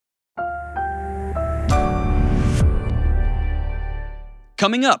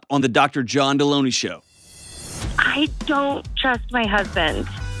Coming up on the Dr. John Deloney Show. I don't trust my husband.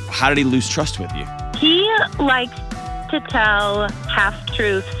 How did he lose trust with you? He likes to tell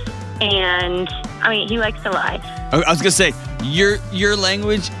half-truths, and, he likes to lie. I was going to say, your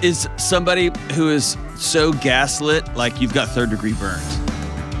language is somebody who is so gaslit, like you've got third-degree burns.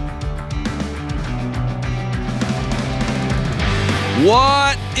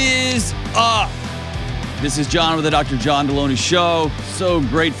 What is up? This is John with the Dr. John Deloney Show. So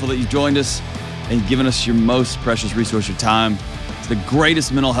grateful that you joined us and given us your most precious resource, your time. It's the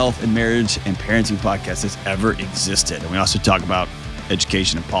greatest mental health and marriage and parenting podcast that's ever existed. And we also talk about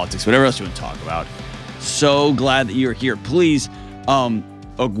education and politics, whatever else you want to talk about. So glad that you're here. Please, a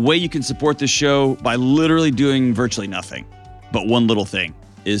way you can support this show by literally doing virtually nothing, but one little thing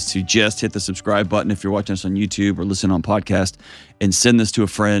is to just hit the subscribe button if you're watching us on YouTube or listening on podcast, and send this to a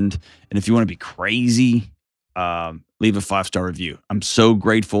friend. And if you want to be crazy, leave a 5-star review. I'm so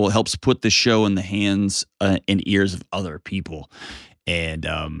grateful. It helps put the show in the hands and ears of other people. And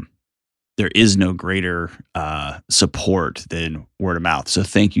there is no greater support than word of mouth. So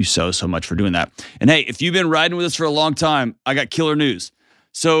thank you so much for doing that. And hey, if you've been riding with us for a long time, I got killer news.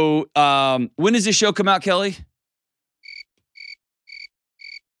 So when does this show come out, Kelly?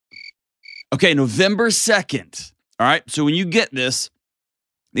 Okay, November 2nd. All right, so when you get this,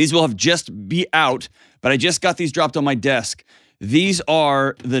 these will have just be out, but I just got these dropped on my desk. These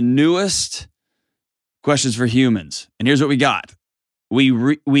are the newest Questions for Humans. And here's what we got.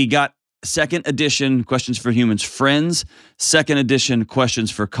 We got second edition Questions for Humans Friends, second edition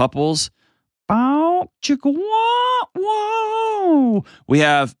Questions for Couples. Bow, chicka, wah, whoa. We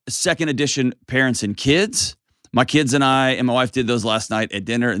have second edition Parents and Kids. My kids and I and my wife did those last night at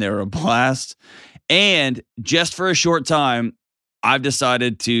dinner, and they were a blast. And just for a short time, I've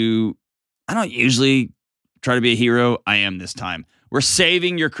decided to, I don't usually try to be a hero. I am this time. We're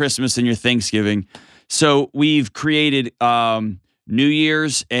saving your Christmas and your Thanksgiving. So we've created New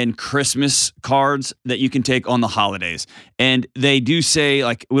Year's and Christmas cards that you can take on the holidays. And they do say,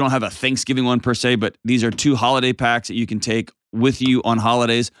 like, we don't have a Thanksgiving one per se, but these are 2 holiday packs that you can take with you on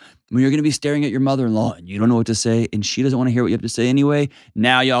holidays. When you're going to be staring at your mother-in-law and you don't know what to say and she doesn't want to hear what you have to say anyway,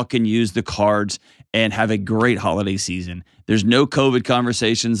 now y'all can use the cards and have a great holiday season. There's no COVID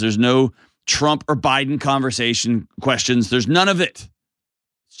conversations. There's no Trump or Biden conversation questions. There's none of it.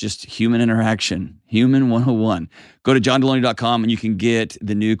 It's just human interaction. Human 101. Go to johndeloney.com and you can get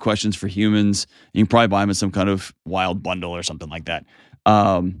the new Questions for Humans. You can probably buy them in some kind of wild bundle or something like that.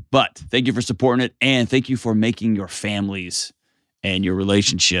 But thank you for supporting it, and thank you for making your families and your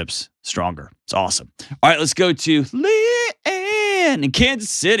relationships stronger. It's awesome. All right, let's go to Leanne in Kansas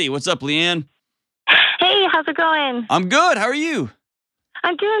City. What's up, Leanne? Hey, how's it going? I'm good. How are you?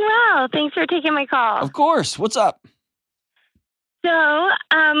 I'm doing well. Thanks for taking my call. Of course. What's up? So,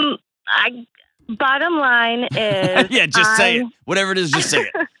 bottom line is... Yeah, just say it. Whatever it is, just say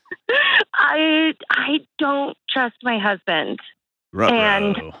it. I don't trust my husband. Ruh-roh.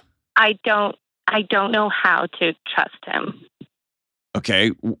 And I don't know how to trust him.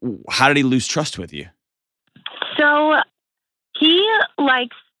 Okay. How did he lose trust with you? So he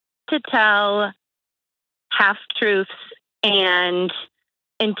likes to tell half-truths and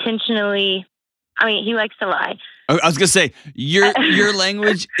intentionally, he likes to lie. I was going to say, your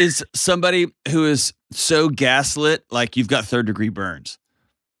language is somebody who is so gaslit, like you've got third-degree burns.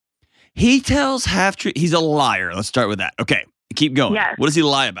 He tells half-truths. He's a liar. Let's start with that. Okay. Keep going. Yes. What does he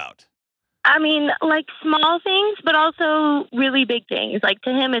lie about? Like small things, but also really big things. Like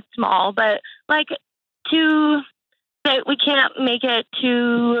to him, it's small, but like that we can't make it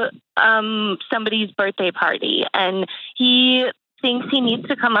to somebody's birthday party, and he thinks he needs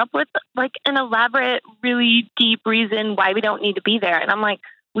to come up with like an elaborate, really deep reason why we don't need to be there. And I'm like,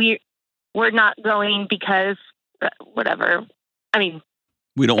 we're not going because whatever.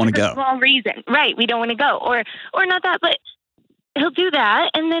 We don't want to go. Wrong reason, right? We don't want to go, or not that, but he'll do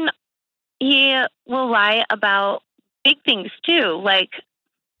that, and then he will lie about big things too. Like,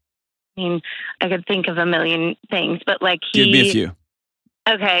 I could think of a million things, but like give me a few.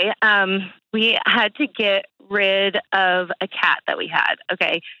 Okay, we had to get rid of a cat that we had.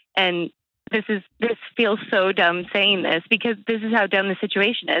 Okay, and this feels so dumb saying this because this is how dumb the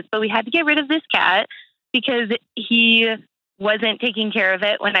situation is. But we had to get rid of this cat because he wasn't taking care of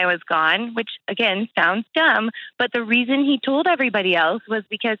it when I was gone, which again sounds dumb, but the reason he told everybody else was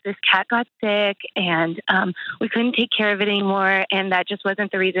because this cat got sick and we couldn't take care of it anymore, and that just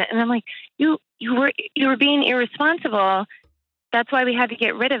wasn't the reason. And I'm like, you were being irresponsible. That's why we had to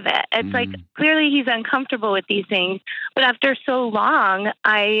get rid of it. It's like clearly he's uncomfortable with these things, but after so long,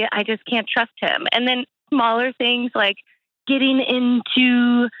 I just can't trust him. And then smaller things like getting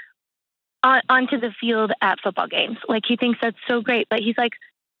onto the field at football games. Like, he thinks that's so great, but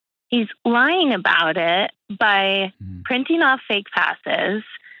he's lying about it by printing off fake passes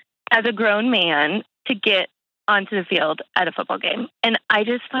as a grown man to get onto the field at a football game. And I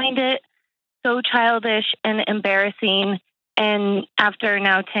just find it so childish and embarrassing. And after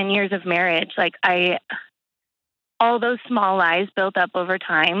now 10 years of marriage, like, all those small lies built up over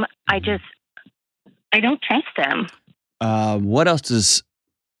time, I don't trust him. What else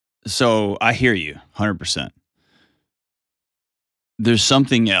so I hear you 100%. There's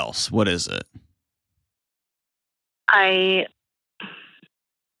something else. What is it? I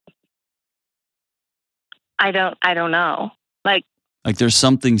don't know. Like there's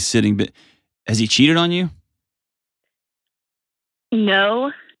something sitting, but has he cheated on you?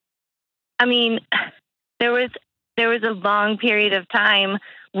 No. I mean, there was a long period of time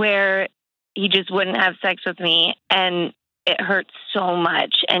where he just wouldn't have sex with me, and it hurt so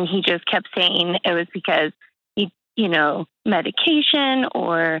much. And he just kept saying it was because medication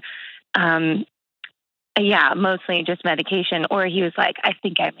or, mostly just medication. Or he was like, I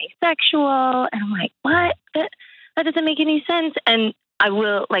think I'm asexual. And I'm like, what? That doesn't make any sense. And I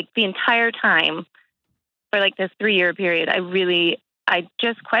will, like, the entire time for like this 3-year period, I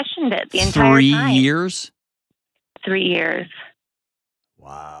just questioned it the entire time. 3 years? 3 years.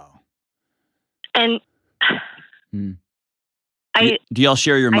 Wow. And do y'all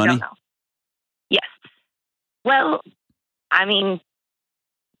share your money? I don't know. Yes. Well, I mean,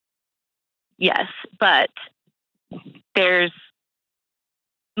 yes, but there's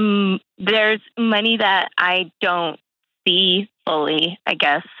money that I don't see fully, I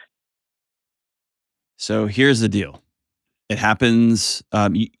guess. So here's the deal. It happens.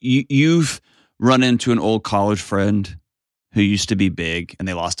 You've run into an old college friend who used to be big and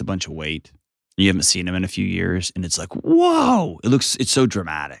they lost a bunch of weight. You haven't seen him in a few years, and it's like, whoa! It's so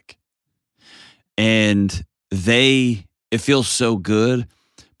dramatic, and it feels so good.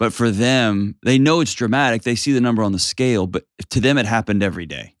 But for them, they know it's dramatic. They see the number on the scale, but to them, it happened every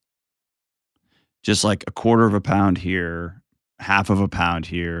day. Just like a quarter of a pound here, half of a pound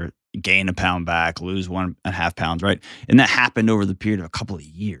here, gain a pound back, lose 1.5 pounds, right? And that happened over the period of a couple of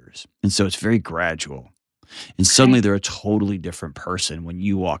years. And so it's very gradual. And suddenly they're a totally different person when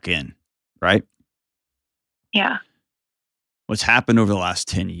you walk in, right? Yeah. What's happened over the last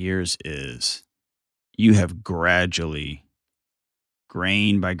 10 years is you have gradually,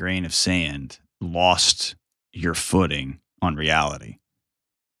 grain by grain of sand, lost your footing on reality.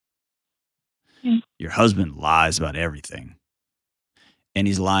 Your husband lies about everything. And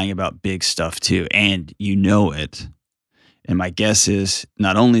he's lying about big stuff too. And you know it. And my guess is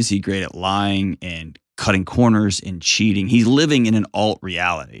not only is he great at lying and cutting corners and cheating, he's living in an alt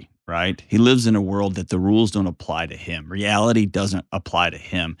reality, right? He lives in a world that the rules don't apply to him. Reality doesn't apply to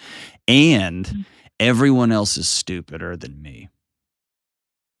him. And everyone else is stupider than me.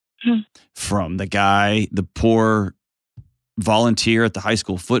 From the poor volunteer at the high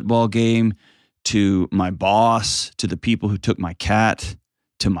school football game, to my boss, to the people who took my cat,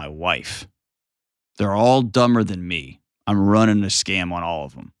 to my wife. They're all dumber than me. I'm running a scam on all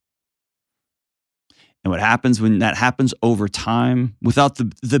of them. And what happens when that happens over time, without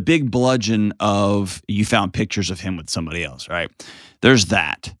the big bludgeon of you found pictures of him with somebody else, right? There's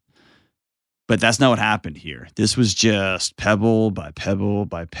that. But that's not what happened here. This was just pebble by pebble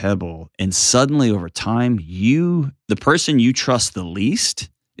by pebble. And suddenly over time, the person you trust the least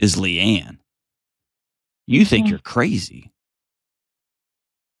is Leanne. You think you're crazy.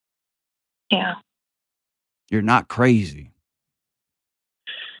 Yeah. You're not crazy.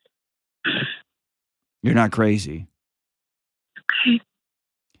 You're not crazy. Okay.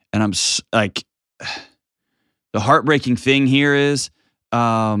 And I'm like, the heartbreaking thing here is,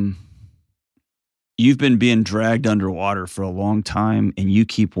 you've been being dragged underwater for a long time, and you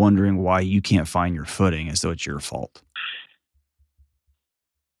keep wondering why you can't find your footing as though it's your fault.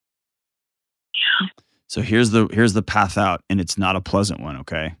 Yeah. So here's the path out, and it's not a pleasant one,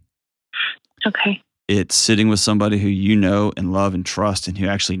 okay? Okay. It's sitting with somebody who you know and love and trust, and who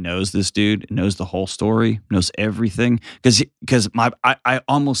actually knows this dude, knows the whole story, knows everything. Because I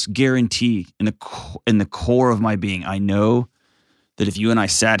almost guarantee in the core of my being, I know that if you and I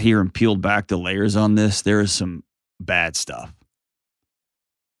sat here and peeled back the layers on this, there is some bad stuff.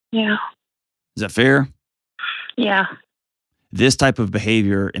 Yeah. Is that fair? Yeah. This type of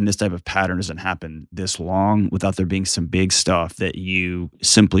behavior and this type of pattern doesn't happen this long without there being some big stuff that you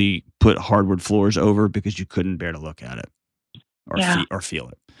simply put hardwood floors over because you couldn't bear to look at it or feel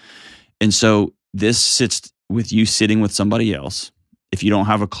it. And so this sits with you sitting with somebody else If you don't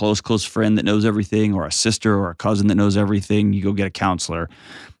have a close friend that knows everything, or a sister or a cousin that knows everything, you go get a counselor.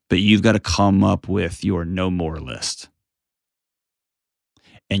 But you've got to come up with your no more list.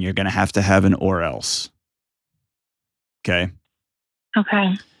 And you're going to have an or else. Okay?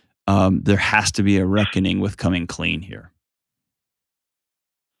 Okay. There has to be a reckoning with coming clean here.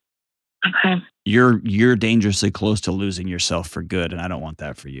 Okay. You're dangerously close to losing yourself for good, and I don't want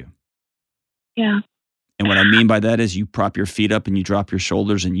that for you. Yeah. And what I mean by that is you prop your feet up and you drop your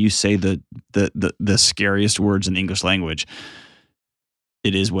shoulders and you say the scariest words in the English language.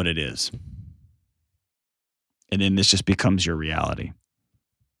 It is what it is. And then this just becomes your reality.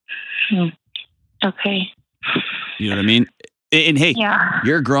 Okay. You know what I mean? And hey,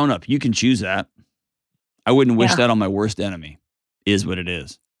 you're a grown up. You can choose that. I wouldn't wish that on my worst enemy. Is what it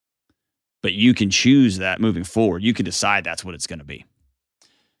is. But you can choose that moving forward. You can decide that's what it's going to be.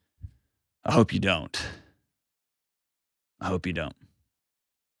 I hope you don't. I hope you don't.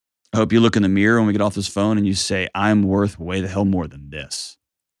 I hope you look in the mirror when we get off this phone and you say, I'm worth way the hell more than this.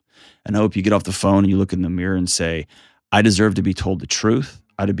 And I hope you get off the phone and you look in the mirror and say, I deserve to be told the truth.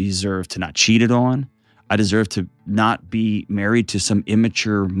 I deserve to not cheated on. I deserve to not be married to some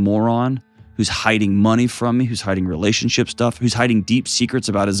immature moron who's hiding money from me, who's hiding relationship stuff, who's hiding deep secrets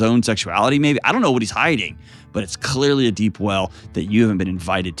about his own sexuality maybe. I don't know what he's hiding, but it's clearly a deep well that you haven't been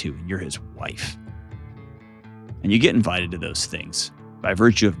invited to, and you're his wife. And you get invited to those things by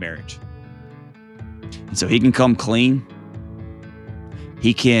virtue of marriage. And so he can come clean.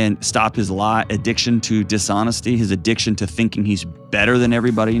 He can stop his addiction to dishonesty, his addiction to thinking he's better than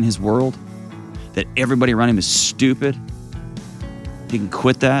everybody in his world, that everybody around him is stupid. He can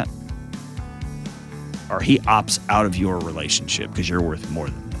quit that. Or he opts out of your relationship because you're worth more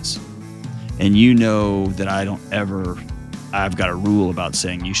than this. And you know that I've got a rule about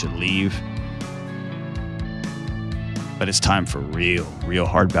saying you should leave. But it's time for real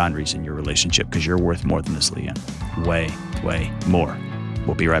hard boundaries in your relationship because you're worth more than this, Leanne. Way more.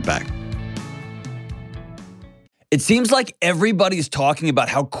 We'll be right back. It seems like everybody's talking about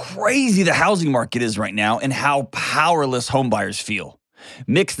how crazy the housing market is right now and how powerless homebuyers feel.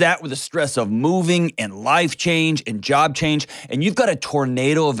 Mix that with the stress of moving and life change and job change, and you've got a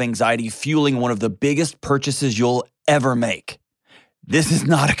tornado of anxiety fueling one of the biggest purchases you'll ever make. This is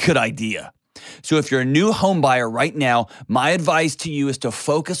not a good idea. So if you're a new home buyer right now, my advice to you is to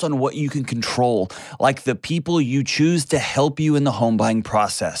focus on what you can control, like the people you choose to help you in the home buying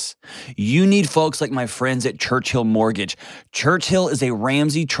process. You need folks like my friends at Churchill Mortgage. Churchill is a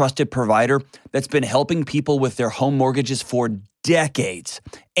Ramsey trusted provider that's been helping people with their home mortgages for decades.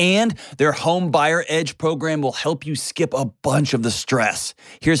 And their Home Buyer Edge program will help you skip a bunch of the stress.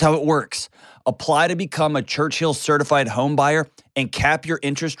 Here's how it works. Apply to become a Churchill certified home buyer and cap your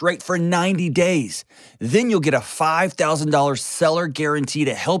interest rate for 90 days. Then you'll get a $5,000 seller guarantee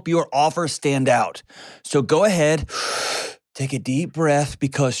to help your offer stand out. So go ahead, take a deep breath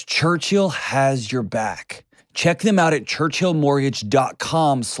because Churchill has your back. Check them out at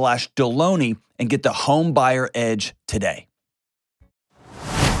churchillmortgage.com/Deloney and get the Home Buyer Edge today.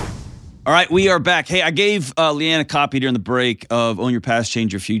 All right, we are back. Hey, I gave Leanne a copy during the break of Own Your Past,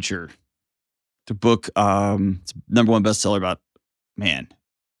 Change Your Future. The book, it's #1 bestseller about, man,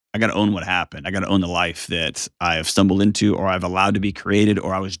 I got to own what happened. I got to own the life that I have stumbled into or I've allowed to be created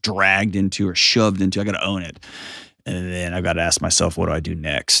or I was dragged into or shoved into. I got to own it. And then I've got to ask myself, what do I do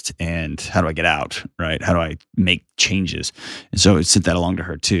next? And how do I get out, right? How do I make changes? And so I sent that along to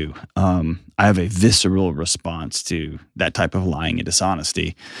her too. I have a visceral response to that type of lying and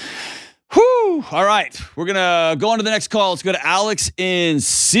dishonesty. Whew. All right. We're going to go on to the next call. Let's go to Alex in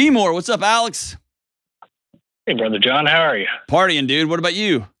Seymour. What's up, Alex? Hey, Brother John. How are you? Partying, dude. What about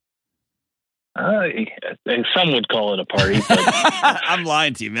you? Some would call it a party. But I'm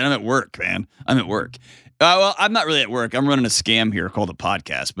lying to you, man. I'm at work, man. I'm at work. Well, I'm not really at work. I'm running a scam here called a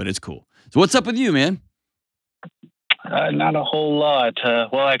podcast, but it's cool. So what's up with you, man? Not a whole lot.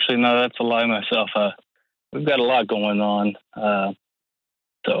 Well, actually, no, that's a lie myself. We've got a lot going on.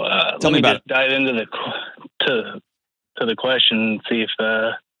 So Tell me about just dive into the question and see if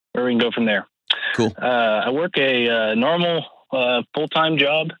where we can go from there. Cool. I work a normal full-time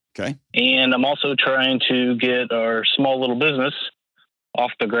job. Okay. And I'm also trying to get our small little business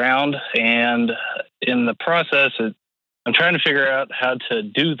off the ground. And in the process, I'm trying to figure out how to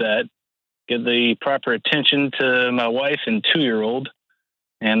do that, give the proper attention to my wife and 2-year-old,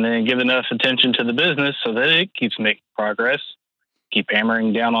 and then give enough attention to the business so that it keeps making progress. Keep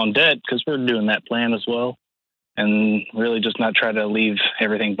hammering down on debt because we're doing that plan as well, and really just not try to leave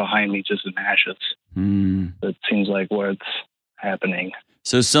everything behind me just in ashes. That seems like what's happening.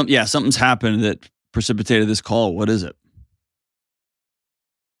 So something's happened that precipitated this call. What is it?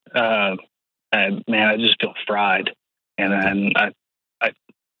 man, I just feel fried. And then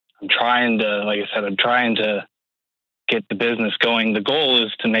I'm trying to, like I said, I'm trying to get the business going. The goal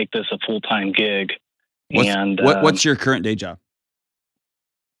is to make this a full-time gig. What's your current day job?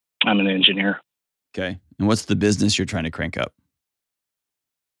 I'm an engineer. Okay. And what's the business you're trying to crank up?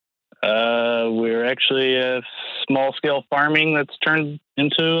 We're actually a small-scale farming that's turned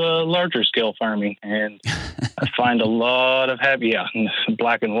into a larger-scale farming, and I find a lot of happy. Yeah,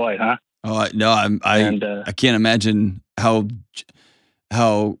 black and white, huh? Oh no, I can't imagine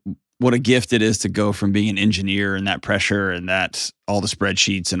what a gift it is to go from being an engineer and that pressure and that all the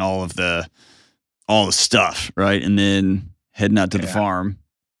spreadsheets and all the stuff, right? And then heading out to the farm.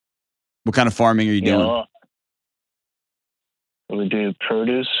 What kind of farming are you doing? We do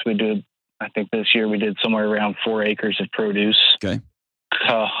produce. I think this year we did somewhere around 4 acres of produce. Okay.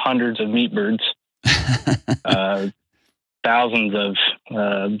 Hundreds of meat birds. Thousands of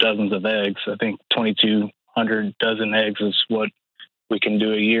dozens of eggs. I think 2,200 dozen eggs is what we can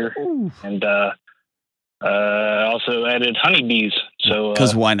do a year. Ooh. And also added honeybees. So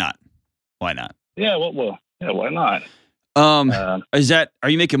because why not? Why not? Yeah. Well. Yeah. Why not? Are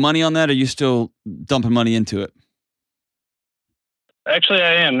you making money on that? Or are you still dumping money into it? Actually,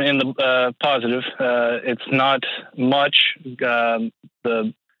 I am in the positive. It's not much. So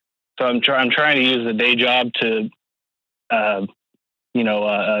I'm trying to use the day job to,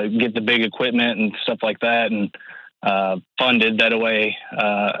 get the big equipment and stuff like that, and funded that way.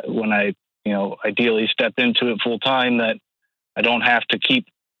 When I, ideally step into it full time, that I don't have to keep,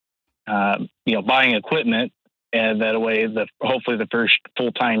 buying equipment, and that way, hopefully the first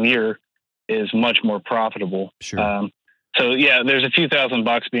full time year is much more profitable. Sure. So yeah, there's a few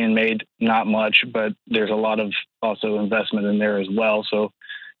 $1,000 being made, not much, but there's a lot of also investment in there as well. So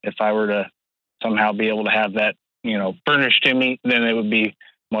if I were to somehow be able to have that, furnished to me, then it would be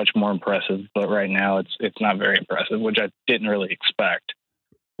much more impressive. But right now it's not very impressive, which I didn't really expect.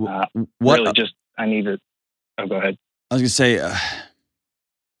 Really just, I need to, go ahead. I was going to say,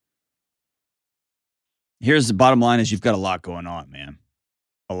 here's the bottom line is you've got a lot going on, man.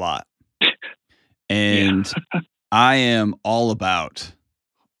 A lot. And I am all about,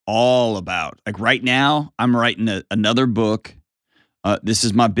 like right now, I'm writing another book. This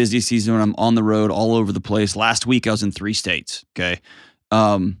is my busy season when I'm on the road all over the place. Last week, I was in 3 states. Okay.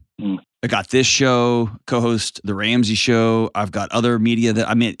 I got this show, co-host the Ramsey Show. I've got other media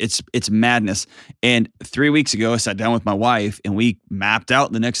it's madness. And 3 weeks ago, I sat down with my wife and we mapped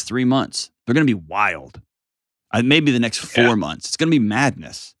out the next 3 months. They're going to be wild. Maybe the next 4 months. It's going to be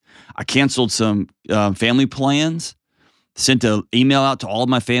madness. I canceled some family plans, sent an email out to all of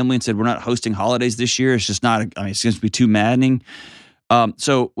my family and said, we're not hosting holidays this year. It's just not, it's going to be too maddening.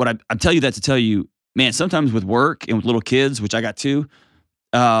 So what I tell you that to tell you, man, sometimes with work and with little kids, which I got too,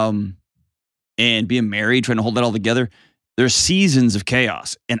 and being married, trying to hold that all together, there's seasons of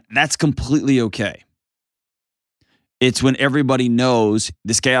chaos, and that's completely okay. It's when everybody knows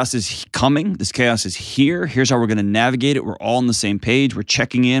this chaos is coming, this chaos is here, here's how we're going to navigate it. We're all on the same page. We're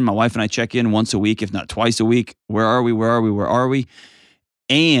checking in. My wife and I check in once a week, if not twice a week. Where are we? Where are we? Where are we?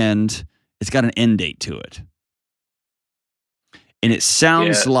 And it's got an end date to it. And it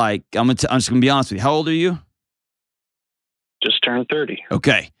sounds like, I'm just going to be honest with you. How old are you? Just turned 30.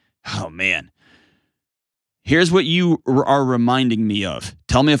 Okay. Oh, man. Here's what you are reminding me of.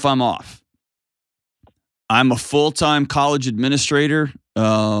 Tell me if I'm off. I'm a full-time college administrator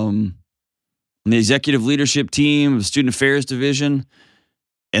on the executive leadership team of the student affairs division.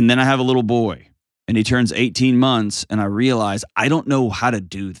 And then I have a little boy and he turns 18 months. And I realize I don't know how to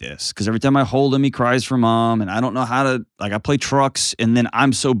do this because every time I hold him, he cries for mom. And I don't know how to, I play trucks. And then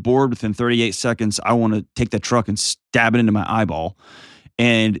I'm so bored within 38 seconds, I want to take that truck and stab it into my eyeball.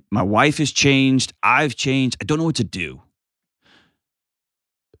 And my wife has changed. I've changed. I don't know what to do.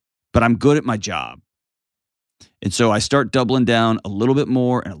 But I'm good at my job. And so I start doubling down a little bit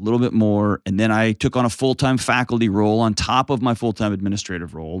more and a little bit more. And then I took on a full-time faculty role on top of my full-time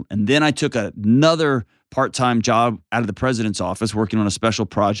administrative role. And then I took another part-time job out of the president's office working on a special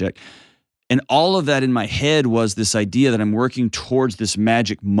project. And all of that in my head was this idea that I'm working towards this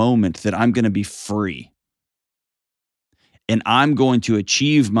magic moment that I'm going to be free. And I'm going to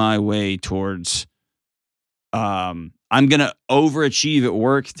achieve my way towards I'm going to overachieve at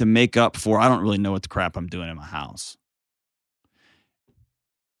work to make up for I don't really know what the crap I'm doing in my house.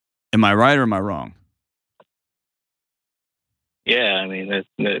 Am I right or am I wrong? Yeah, I mean,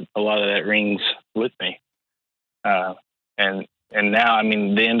 a lot of that rings with me. And now, I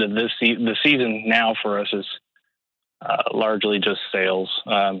mean, the end of the season now for us is largely just sales.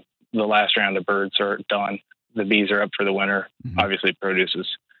 The last round of birds are done. The bees are up for the winter. Mm-hmm. Obviously, produce is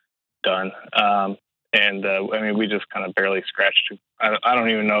done. I mean, we just kind of barely scratched. I don't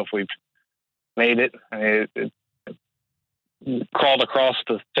even know if we've made it. I mean, it crawled across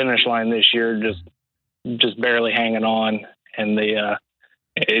the finish line this year, just barely hanging on. And I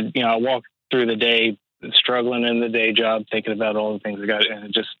walk through the day struggling in the day job, thinking about all the things I got, and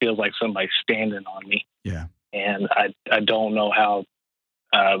it just feels like somebody's standing on me. Yeah. And I don't know how.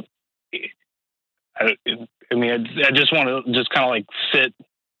 I just want to just kind of like sit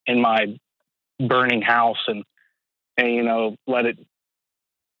in my burning house and let it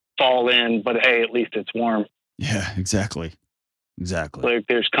fall in. But hey, at least it's warm. Yeah, exactly. Like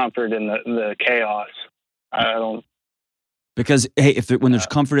there's comfort in the chaos. I don't. Because hey, when there's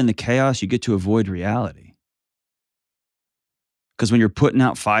comfort in the chaos, you get to avoid reality. Because when you're putting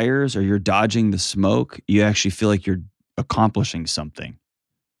out fires or you're dodging the smoke, you actually feel like you're accomplishing something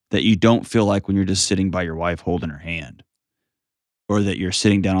that you don't feel like when you're just sitting by your wife holding her hand, or that you're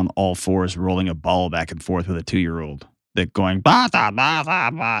sitting down on all fours rolling a ball back and forth with a 2-year-old that going bah, bah, bah,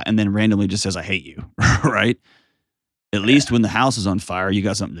 bah, bah, and then randomly just says, "I hate you," right? At least when the house is on fire, you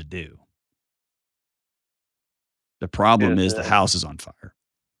got something to do. The problem is the house is on fire.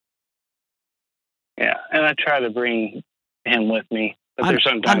 Yeah, and I try to bring him with me, but there's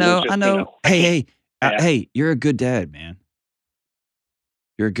sometimes I know. Hey, you're a good dad, man.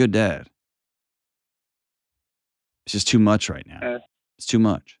 You're a good dad. It's just too much right now. It's too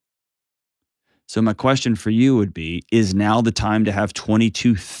much. So my question for you would be, is now the time to have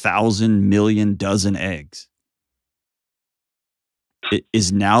 22,000 million dozen eggs?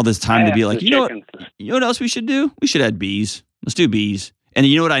 Is now this time to be like, you know what else we should do? We should add bees. Let's do bees. And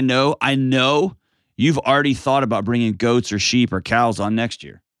you know what I know? I know you've already thought about bringing goats or sheep or cows on next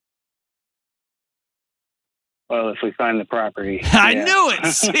year. Well, if we find the property. I knew it.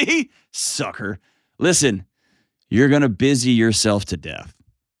 See? Sucker. Listen, you're going to busy yourself to death.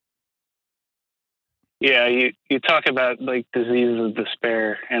 Yeah, you talk about like diseases of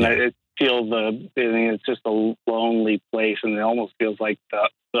despair, and it feels it's just a lonely place, and it almost feels like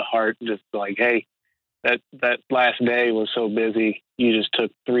the heart just like, hey, that last day was so busy, you just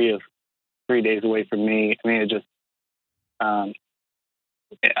took 3 days away from me. I mean, it just,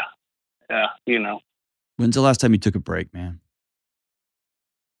 When's the last time you took a break, man?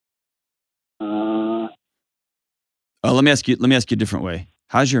 Let me ask you a different way.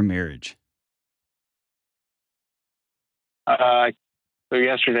 How's your marriage? So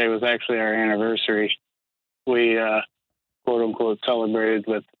yesterday was actually our anniversary. We, quote unquote, celebrated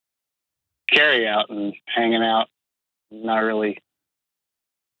with carry out and hanging out, not really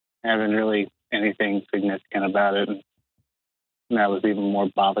having really anything significant about it. And that was even more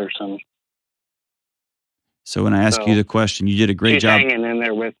bothersome. So when I ask you the question, you did a great job. She's hanging in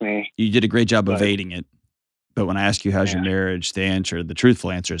there with me. You did a great job evading it. But when I ask you how's your marriage, the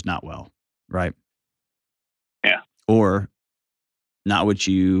truthful answer is not well, right? Yeah. Or not what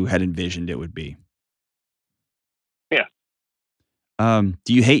you had envisioned it would be. Yeah.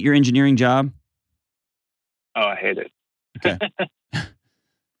 Do you hate your engineering job? Oh, I hate it. Okay.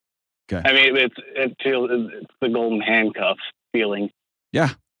 Okay. I mean, it's the golden handcuff feeling. Yeah.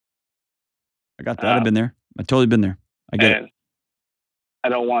 I got that. I've been there. I've totally been there. I get it. I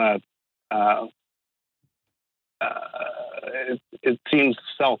don't want to. It seems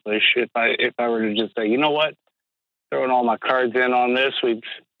selfish if I were to just say, you know what, throwing all my cards in on this, we've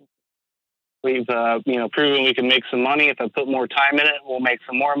proven we can make some money. If I put more time in it, we'll make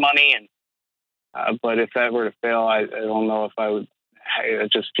some more money. And but if that were to fail, I don't know if I would.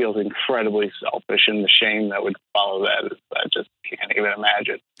 It just feels incredibly selfish, and the shame that would follow that I just can't even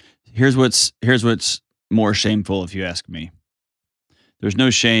imagine. Here's what's more shameful, if you ask me. There's no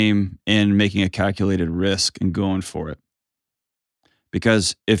shame in making a calculated risk and going for it.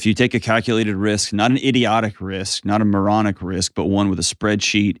 Because if you take a calculated risk, not an idiotic risk, not a moronic risk, but one with a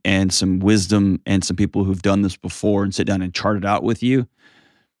spreadsheet and some wisdom and some people who've done this before and sit down and chart it out with you,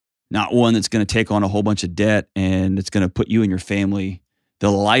 not one that's going to take on a whole bunch of debt and it's going to put you and your family, the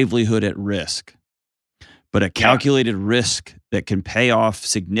livelihood at risk, but a calculated risk that can pay off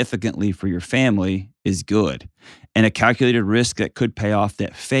significantly for your family is good. And a calculated risk that could pay off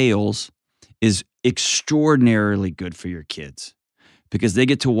that fails is extraordinarily good for your kids because they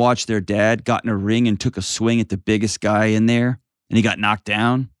get to watch their dad got in a ring and took a swing at the biggest guy in there and he got knocked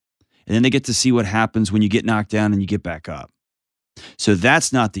down. And then they get to see what happens when you get knocked down and you get back up. So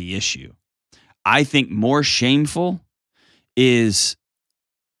that's not the issue. I think more shameful is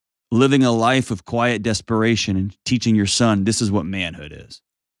living a life of quiet desperation and teaching your son this is what manhood is.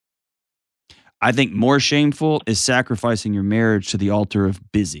 I think more shameful is sacrificing your marriage to the altar of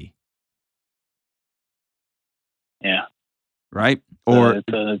busy. Yeah. Right? Or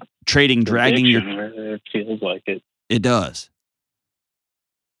it's a trading, dragging your. It feels like it. It does.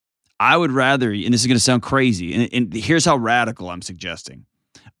 I would rather, and this is going to sound crazy, and here's how radical I'm suggesting.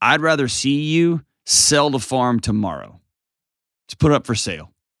 I'd rather see you sell the farm tomorrow. Just put it up for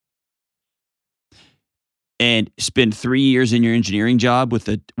sale. And spend 3 years in your engineering job with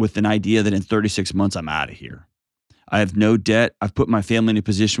an idea that in 36 months I'm out of here. I have no debt. I've put my family in a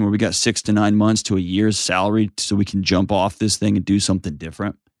position where we got 6 to 9 months to a year's salary so we can jump off this thing and do something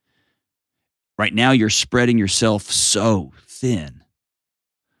different. Right now, you're spreading yourself so thin.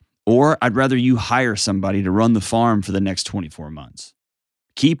 Or I'd rather you hire somebody to run the farm for the next 24 months.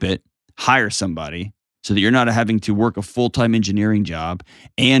 Keep it, hire somebody so that you're not having to work a full-time engineering job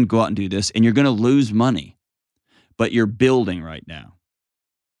and go out and do this, and you're going to lose money. But you're building right now.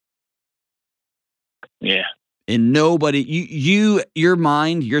 Yeah. And nobody, your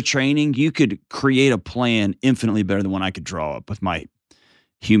mind, your training, you could create a plan infinitely better than one I could draw up with my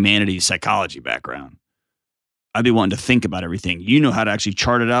humanities psychology background. I'd be wanting to think about everything. You know how to actually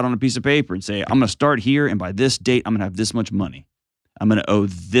chart it out on a piece of paper and say, I'm going to start here, and by this date, I'm going to have this much money. I'm going to owe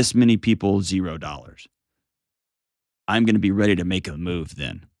this many people $0. I'm going to be ready to make a move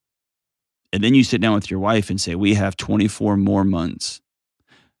then. And then you sit down with your wife and say, we have 24 more months.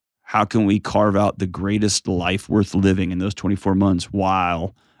 How can we carve out the greatest life worth living in those 24 months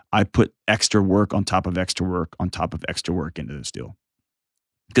while I put extra work on top of extra work on top of extra work into this deal?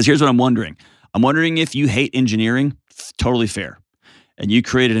 Because here's what I'm wondering. I'm wondering if you hate engineering, totally fair. And you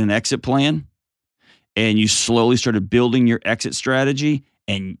created an exit plan and you slowly started building your exit strategy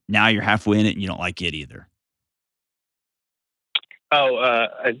and now you're halfway in it and you don't like it either. Oh,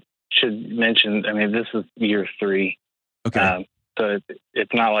 I should mention, I mean, this is year 3. Okay. So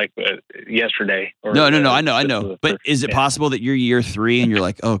it's not like yesterday. Or, no. I know. But is it possible that you're year 3 and you're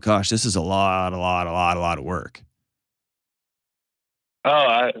like, oh gosh, this is a lot of work?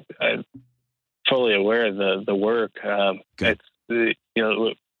 Oh, I'm fully aware of the work. Okay. It's,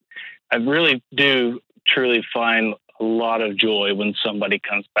 I really do truly find a lot of joy when somebody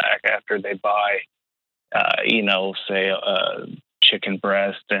comes back after they buy, say a chicken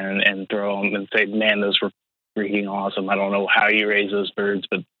breast and throw them and say, man, those were freaking awesome. I don't know how you raise those birds,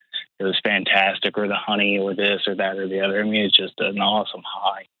 but it was fantastic, or the honey or this or that or the other. I mean, it's just an awesome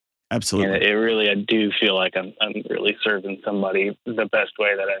high. Absolutely. And it really, I do feel like I'm really serving somebody the best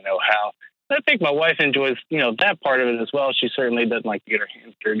way that I know how. I think my wife enjoys, that part of it as well. She certainly doesn't like to get her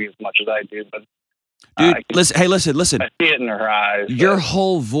hands dirty as much as I do, but dude, listen. I see it in her eyes. Your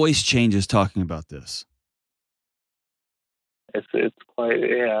whole voice changes talking about this. It's quite,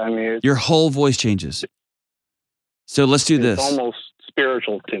 yeah. I mean, your whole voice changes. So let's do this. It's almost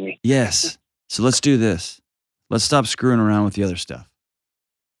spiritual to me. Yes. So let's do this. Let's stop screwing around with the other stuff.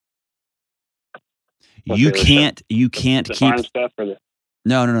 You can't keep stuff or the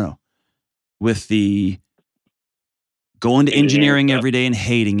No. With the going to engineering every day and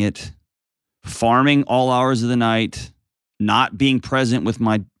hating it, farming all hours of the night, not being present with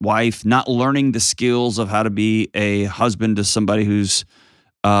my wife, not learning the skills of how to be a husband to somebody who's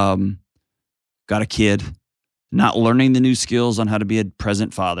got a kid, not learning the new skills on how to be a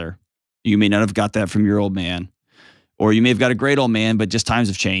present father. You may not have got that from your old man, or you may have got a great old man, but just times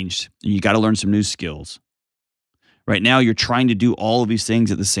have changed and you got to learn some new skills. Right now, you're trying to do all of these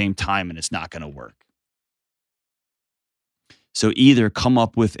things at the same time and it's not going to work. So either come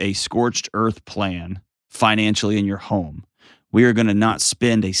up with a scorched earth plan financially in your home. We are going to not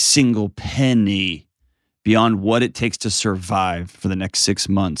spend a single penny beyond what it takes to survive for the next 6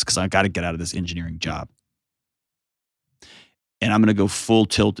 months because I got to get out of this engineering job. And I'm going to go full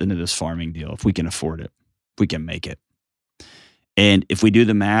tilt into this farming deal if we can afford it, if we can make it. And if we do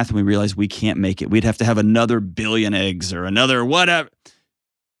the math and we realize we can't make it, we'd have to have another billion eggs or another whatever.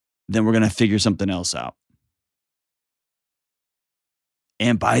 Then we're going to figure something else out.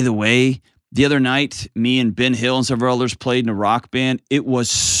 And by the way, the other night, me and Ben Hill and several others played in a rock band. It was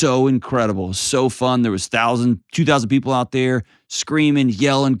so incredible, so fun. There was 2,000 people out there screaming,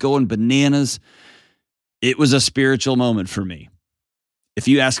 yelling, going bananas. It was a spiritual moment for me. If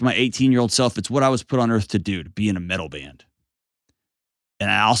you ask my 18-year-old self, it's what I was put on earth to do, to be in a metal band. And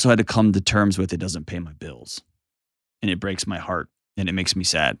I also had to come to terms with it doesn't pay my bills. And it breaks my heart and it makes me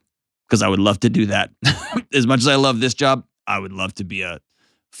sad because I would love to do that. As much as I love this job, I would love to be a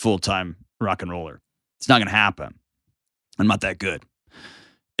full-time rock and roller. It's not going to happen. I'm not that good.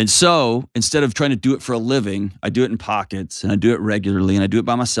 And so instead of trying to do it for a living, I do it in pockets and I do it regularly and I do it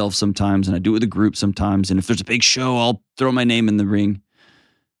by myself sometimes and I do it with a group sometimes. And if there's a big show, I'll throw my name in the ring.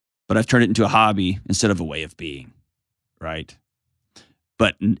 But I've turned it into a hobby instead of a way of being, right?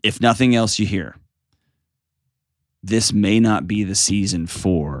 But if nothing else you hear, this may not be the season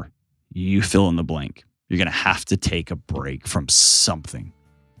for you fill in the blank. You're going to have to take a break from something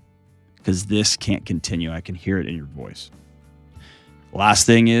because this can't continue. I can hear it in your voice. Last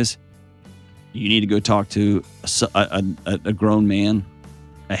thing is you need to go talk to a grown man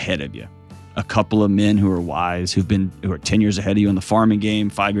ahead of you. A couple of men who are wise, who are 10 years ahead of you in the farming game,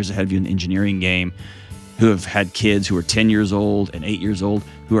 5 years ahead of you in the engineering game, who have had kids who are 10 years old and 8 years old,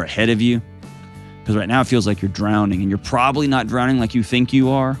 who are ahead of you. Because right now it feels like you're drowning, and you're probably not drowning like you think you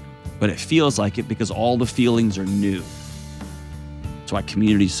are, but it feels like it because all the feelings are new. That's why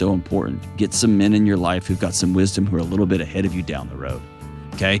community is so important. Get some men in your life who've got some wisdom, who are a little bit ahead of you down the road.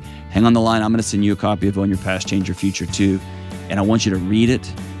 Okay? Hang on the line. I'm going to send you a copy of Own Your Past, Change Your Future too. And I want you to read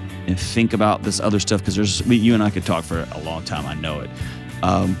it and think about this other stuff, because you and I could talk for a long time. I know it.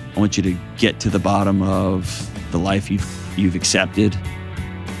 I want you to get to the bottom of the life you've accepted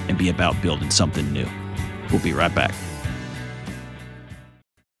and be about building something new. We'll be right back.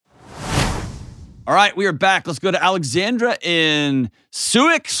 All right, we are back. Let's go to Alexandra in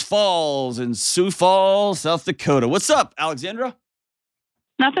Sioux Falls, South Dakota. What's up, Alexandra?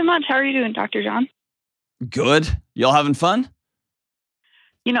 Nothing much. How are you doing, Dr. John? Good. Y'all having fun?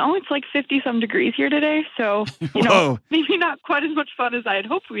 It's like 50-some degrees here today, so, maybe not quite as much fun as I had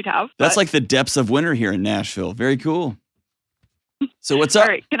hoped we'd have. That's like the depths of winter here in Nashville. Very cool. So what's up? All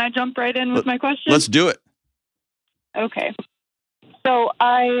right, can I jump right in with my question? Let's do it. Okay. So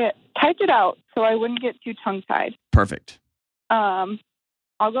I typed it out so I wouldn't get too tongue-tied. Perfect. I'll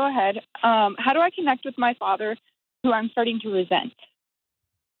go ahead. How do I connect with my father, who I'm starting to resent?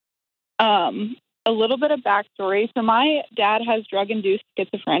 A little bit of backstory. So my dad has drug-induced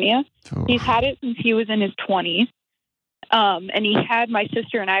schizophrenia. Oh. He's had it since he was in his 20s. And he had my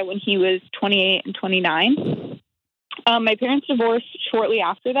sister and I when he was 28 and 29. My parents divorced shortly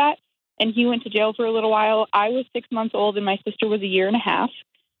after that, and he went to jail for a little while. I was 6 months old, and my sister was a year and a half.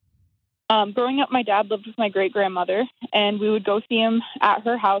 Growing up, my dad lived with my great-grandmother, and we would go see him at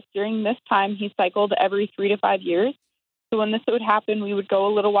her house. During this time, he cycled every 3 to 5 years. So when this would happen, we would go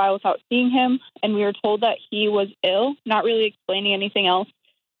a little while without seeing him, and we were told that he was ill, not really explaining anything else.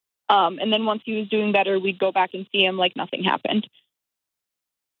 And then once he was doing better, we'd go back and see him like nothing happened.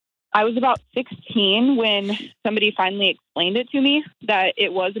 I was about 16 when somebody finally explained it to me, that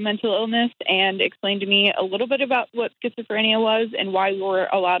it was a mental illness, and explained to me a little bit about what schizophrenia was and why we were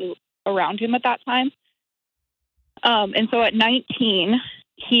allowed around him at that time. And so at 19,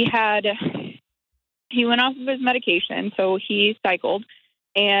 he went off of his medication, so he cycled.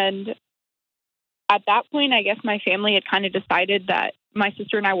 And at that point, I guess my family had kind of decided that my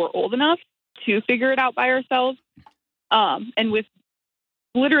sister and I were old enough to figure it out by ourselves. And with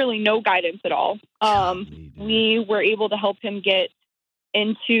literally no guidance at all, we were able to help him get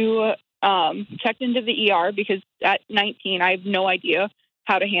checked into the ER, because at 19, I have no idea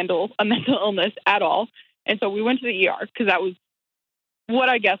how to handle a mental illness at all. And so we went to the ER because that was what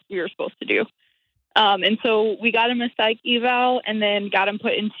I guess we were supposed to do. And so we got him a psych eval, and then got him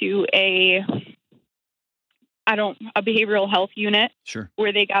put into a behavioral health unit. Sure.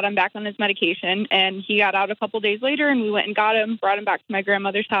 Where they got him back on his medication, and he got out a couple days later, and we went and brought him back to my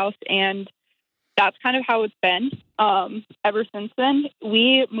grandmother's house. And that's kind of how it's been. Ever since then,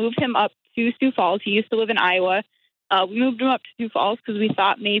 we moved him up to Sioux Falls. He used to live in Iowa. We moved him up to Sioux Falls because we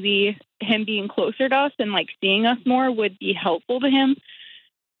thought maybe him being closer to us and like seeing us more would be helpful to him.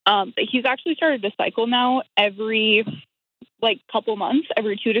 But he's actually started to cycle now every couple months,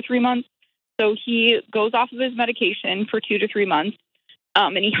 every 2 to 3 months. So he goes off of his medication for 2 to 3 months,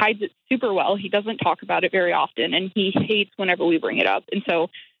 and he hides it super well. He doesn't talk about it very often, and he hates whenever we bring it up. And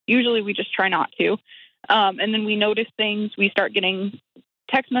so usually we just try not to. And then we notice things. We start getting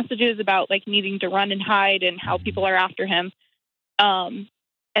text messages about needing to run and hide and how people are after him. And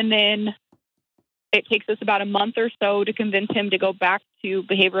then it takes us about a month or so to convince him to go back to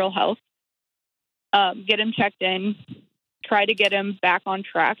behavioral health, get him checked in, try to get him back on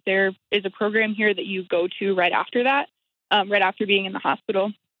track. There is a program here that you go to right after that, right after being in the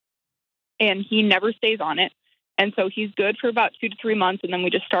hospital, and he never stays on it. And so he's good for about 2 to 3 months, and then we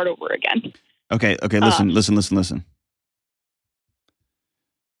just start over again. Okay. Listen.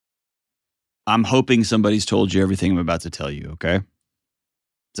 I'm hoping somebody's told you everything I'm about to tell you, okay? Is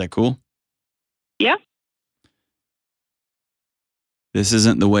that cool? Yeah. This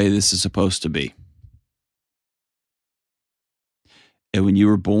isn't the way this is supposed to be. And when you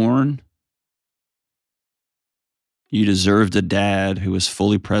were born, you deserved a dad who was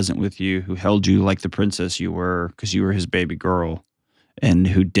fully present with you, who held you like the princess you were because you were his baby girl, and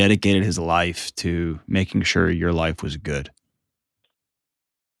who dedicated his life to making sure your life was good.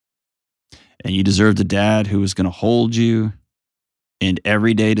 And you deserved a dad who was going to hold you and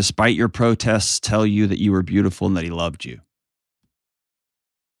every day, despite your protests, tell you that you were beautiful and that he loved you.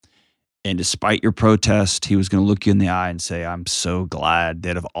 And despite your protest, he was going to look you in the eye and say, I'm so glad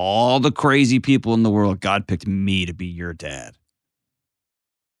that of all the crazy people in the world, God picked me to be your dad.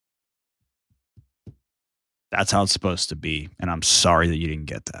 That's how it's supposed to be. And I'm sorry that you didn't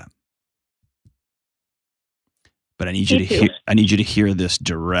get that. But I need you to hear this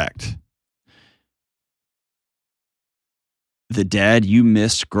direct. The dad you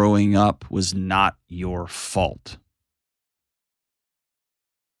missed growing up was not your fault.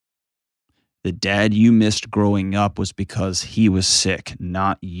 The dad you missed growing up was because he was sick,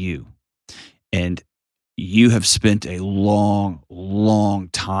 not you. And you have spent a long, long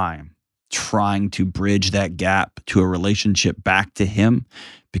time trying to bridge that gap to a relationship back to him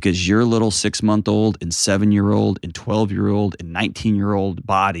because your little 6-month-old and 7-year-old and 12-year-old and 19-year-old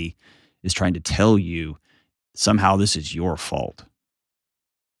body is trying to tell you somehow this is your fault.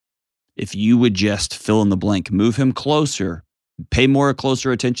 If you would just fill in the blank, move him closer, pay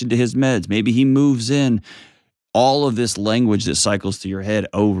closer attention to his meds. Maybe he moves in. All of this language that cycles through your head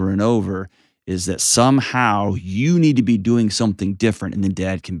over and over is that somehow you need to be doing something different and then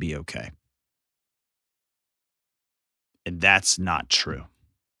dad can be okay. And that's not true.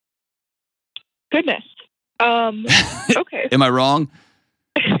 Goodness. Okay. Am I wrong?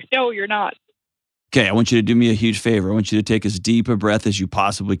 No, you're not. Okay, I want you to do me a huge favor. I want you to take as deep a breath as you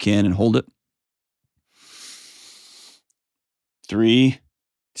possibly can and hold it. 3,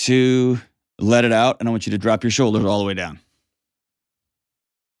 2, let it out. And I want you to drop your shoulders all the way down.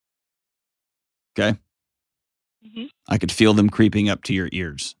 Okay? Mm-hmm. I could feel them creeping up to your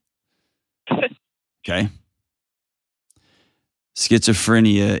ears. Okay?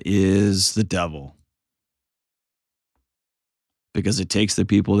 Schizophrenia is the devil because it takes the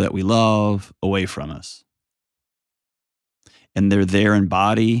people that we love away from us. And they're there in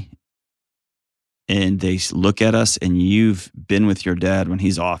body and they look at us, and you've been with your dad when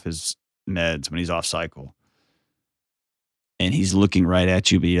he's off his meds, when he's off cycle. And he's looking right at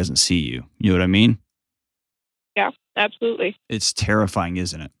you, but he doesn't see you. You know what I mean? Yeah, absolutely. It's terrifying,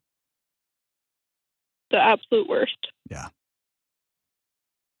 isn't it? The absolute worst. Yeah.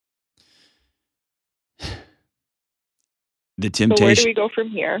 The temptation. So where do we go from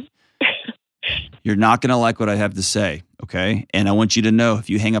here? You're not going to like what I have to say, okay? And I want you to know, if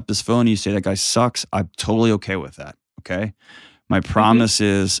you hang up this phone and you say that guy sucks, I'm totally okay with that, okay? My promise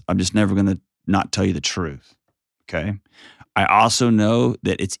is I'm just never going to not tell you the truth, okay? I also know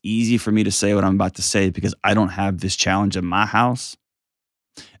that it's easy for me to say what I'm about to say because I don't have this challenge in my house,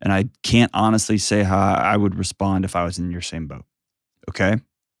 and I can't honestly say how I would respond if I was in your same boat, okay?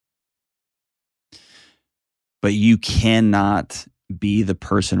 But you cannot be the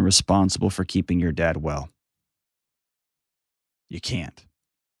person responsible for keeping your dad well. You can't.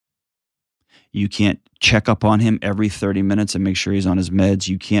 You can't check up on him every 30 minutes and make sure he's on his meds.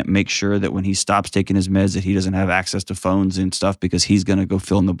 You can't make sure that when he stops taking his meds that he doesn't have access to phones and stuff because he's going to go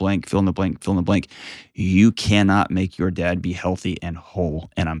fill in the blank. You cannot make your dad be healthy and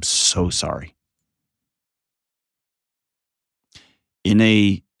whole, and I'm so sorry. In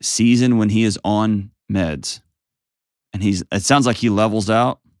a season when he is on meds, and it sounds like he levels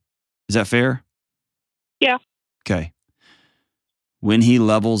out. Is that fair? Yeah. Okay. When he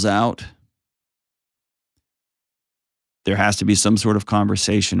levels out, there has to be some sort of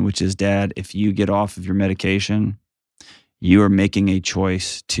conversation, which is, Dad, if you get off of your medication, you are making a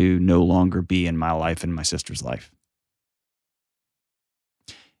choice to no longer be in my life and my sister's life.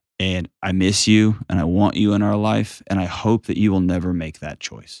 And I miss you and I want you in our life, and I hope that you will never make that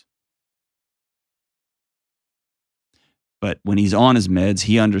choice. But when he's on his meds,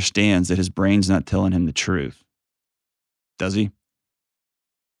 he understands that his brain's not telling him the truth. Does he?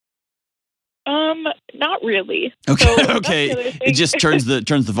 Not really. Okay, So okay. It just turns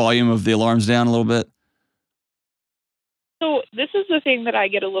the volume of the alarms down a little bit. So this is the thing that I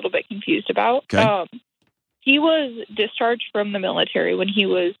get a little bit confused about. Okay. He was discharged from the military when he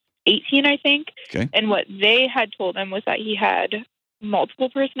was 18, I think. Okay. And what they had told him was that he had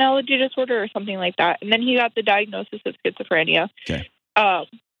multiple personality disorder or something like that. And then he got the diagnosis of schizophrenia. Okay.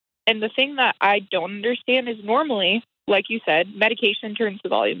 And the thing that I don't understand is normally, like you said, medication turns the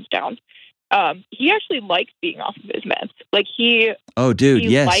volumes down. He actually likes being off of his meds. Like Oh, dude,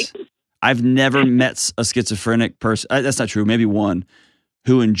 yes. likes. I've never met a schizophrenic person. That's not true. Maybe one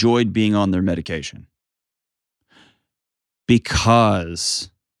who enjoyed being on their medication. Because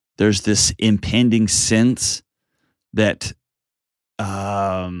there's this impending sense that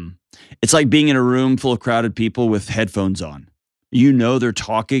it's like being in a room full of crowded people with headphones on. You know they're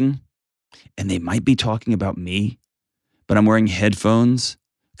talking, and they might be talking about me, but I'm wearing headphones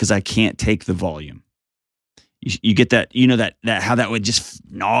because I can't take the volume. You get that, that how that would just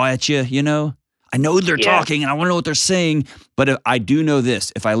gnaw at you, I know they're talking and I want to know what they're saying, but I do know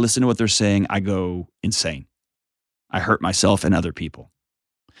this. If I listen to what they're saying, I go insane. I hurt myself and other people.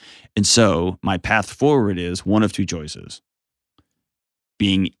 And so my path forward is one of two choices.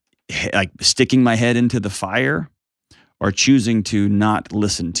 Being like sticking my head into the fire or choosing to not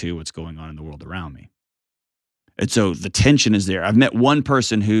listen to what's going on in the world around me. And so the tension is there. I've met one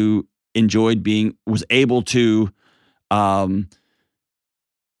person who was able to,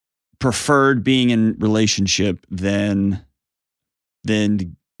 preferred being in relationship than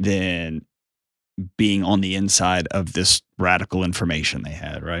being on the inside of this radical information they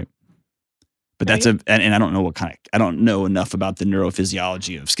had, right? But that's and I don't know I don't know enough about the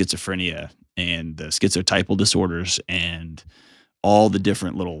neurophysiology of schizophrenia and the schizotypal disorders and all the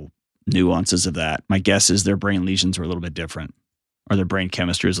different little nuances of that. My guess is their brain lesions were a little bit different, or their brain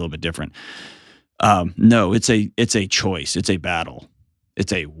chemistry is a little bit different. No, it's a choice. It's a battle.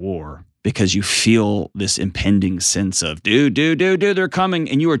 It's a war, because you feel this impending sense of, dude, they're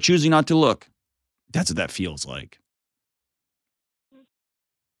coming, and you are choosing not to look. That's what that feels like.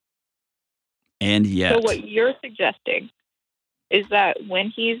 And yet. So what you're suggesting is that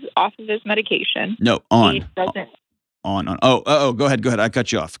when he's off of his medication. No, on. Oh, go ahead. I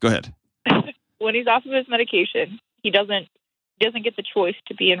cut you off. Go ahead. When he's off of his medication, he doesn't get the choice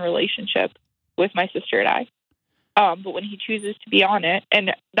to be in relationship with my sister and I. But when he chooses to be on it,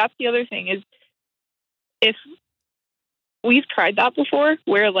 and that's the other thing is, if we've tried that before,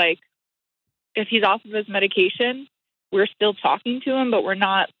 where like, if he's off of his medication, we're still talking to him, but we're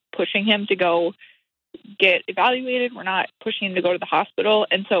not pushing him to go get evaluated. We're not pushing him to go to the hospital.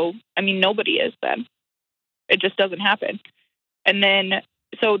 And so, nobody is then. It just doesn't happen. And then,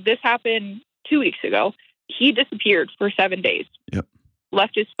 so this happened 2 weeks ago. He disappeared for 7 days. Yep.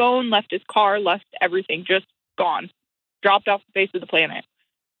 Left his phone, left his car, left everything, just gone. Dropped off the face of the planet.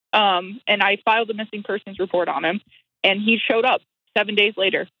 And I filed a missing persons report on him, and he showed up 7 days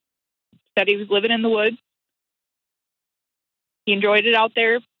later. Said he was living in the woods. He enjoyed it out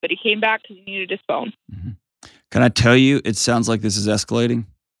there, but he came back because he needed his phone. Mm-hmm. Can I tell you, it sounds like this is escalating?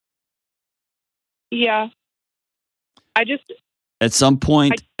 Yeah. At some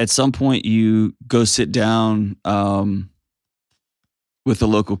point, you go sit down with the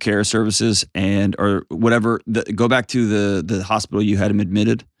local care services or whatever. Go back to the hospital you had him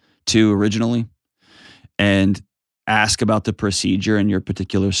admitted to originally, and ask about the procedure in your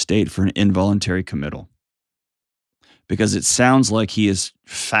particular state for an involuntary committal. Because it sounds like he is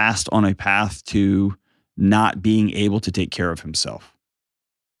fast on a path to not being able to take care of himself.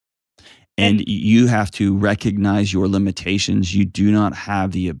 And you have to recognize your limitations. You do not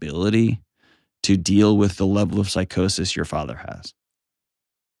have the ability to deal with the level of psychosis your father has.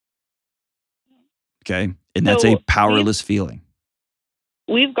 Okay? And that's a powerless feeling.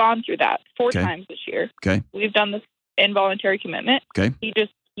 We've gone through that 4 times this year. Okay. We've done this involuntary commitment. Okay. He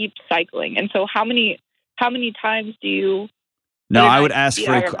just keeps cycling. And so how many times do you? No, I would ask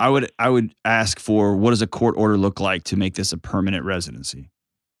I would ask for, what does a court order look like to make this a permanent residency?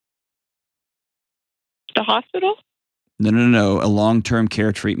 The hospital? No. A long-term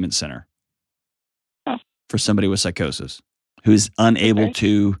care treatment center for somebody with psychosis who is unable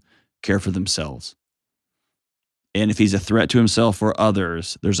to care for themselves. And if he's a threat to himself or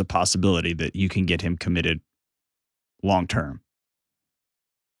others, there's a possibility that you can get him committed long-term.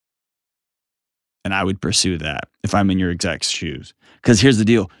 And I would pursue that if I'm in your exact shoes. Because here's the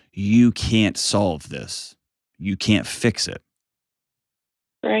deal. You can't solve this. You can't fix it.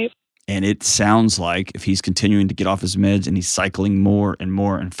 Right. And it sounds like if he's continuing to get off his meds and he's cycling more and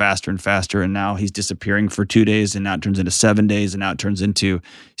more and faster, and now he's disappearing for 2 days, and now it turns into 7 days, and now it turns into,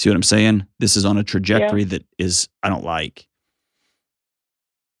 see what I'm saying? This is on a trajectory that is, I don't like.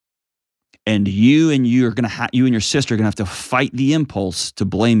 And you and your sister are gonna have to fight the impulse to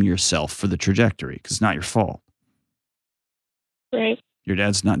blame yourself for the trajectory, because it's not your fault. Right. Your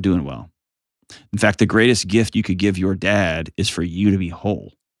dad's not doing well. In fact, the greatest gift you could give your dad is for you to be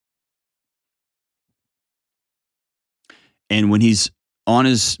whole. And when he's on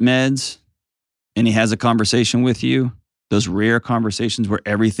his meds and he has a conversation with you, those rare conversations where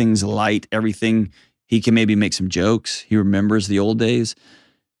everything's light, he can maybe make some jokes. He remembers the old days.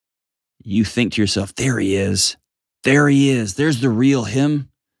 You think to yourself, there he is. There's the real him.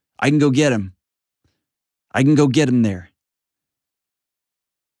 I can go get him. There.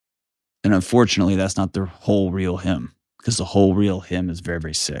 And unfortunately, that's not the whole real him, because the whole real him is very,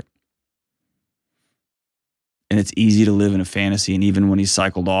 very sick. And it's easy to live in a fantasy. And even when he's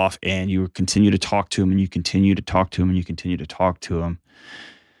cycled off and you continue to talk to him and you continue to talk to him and you continue to talk to him,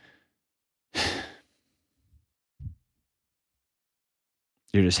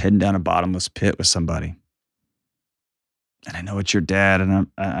 you're just heading down a bottomless pit with somebody. And I know it's your dad, and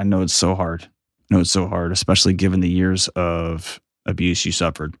I know it's so hard. I know it's so hard, especially given the years of abuse you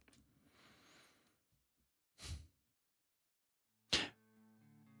suffered.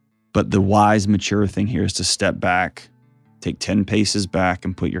 But the wise, mature thing here is to step back, take 10 paces back,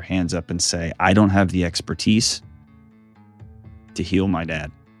 and put your hands up and say, I don't have the expertise to heal my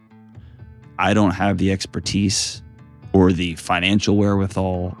dad. I don't have the expertise or the financial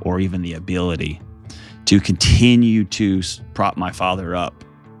wherewithal or even the ability to continue to prop my father up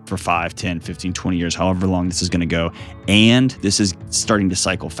for 5, 10, 15, 20 years, however long this is going to go. And this is starting to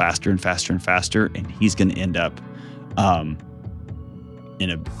cycle faster and faster and faster, and he's going to end up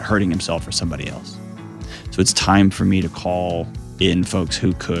hurting himself or somebody else. So it's time for me to call in folks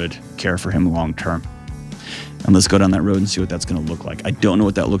who could care for him long term. And let's go down that road and see what that's going to look like. I don't know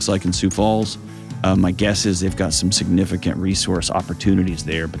what that looks like in Sioux Falls. My guess is they've got some significant resource opportunities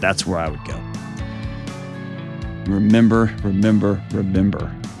there, but that's where I would go. Remember,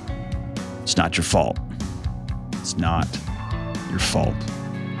 it's not your fault. It's not your fault.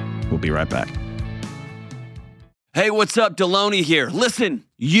 We'll be right back. Hey, what's up? Deloney here. Listen,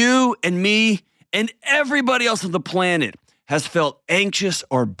 you and me and everybody else on the planet has felt anxious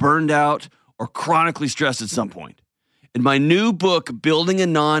or burned out or chronically stressed at some point. In my new book, Building a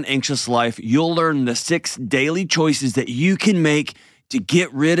Non-Anxious Life, you'll learn the 6 daily choices that you can make to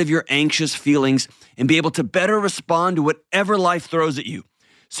get rid of your anxious feelings and be able to better respond to whatever life throws at you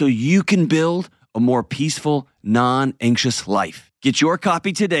so you can build a more peaceful, non-anxious life. Get your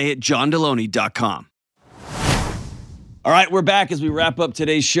copy today at johndeloney.com. All right, we're back as we wrap up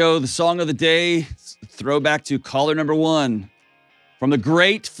today's show. The song of the day, throwback to caller number 1 from the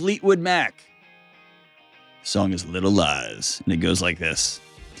great Fleetwood Mac. The song is Little Lies, and it goes like this.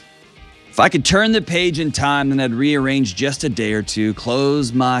 If I could turn the page in time, then I'd rearrange just a day or two,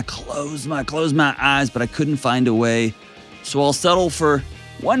 close my eyes, but I couldn't find a way. So I'll settle for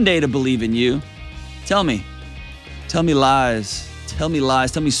one day to believe in you. Tell me lies, tell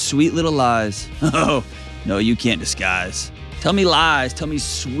me sweet little lies. Oh, no, you can't disguise. Tell me lies, tell me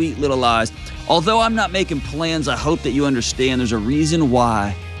sweet little lies. Although I'm not making plans, I hope that you understand there's a reason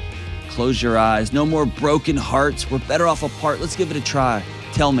why. Close your eyes, no more broken hearts. We're better off apart. Let's give it a try.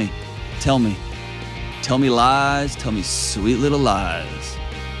 Tell me lies, tell me sweet little lies.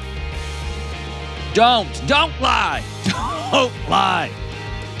 Don't lie. Don't lie.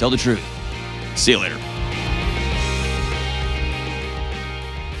 Tell the truth. See you later.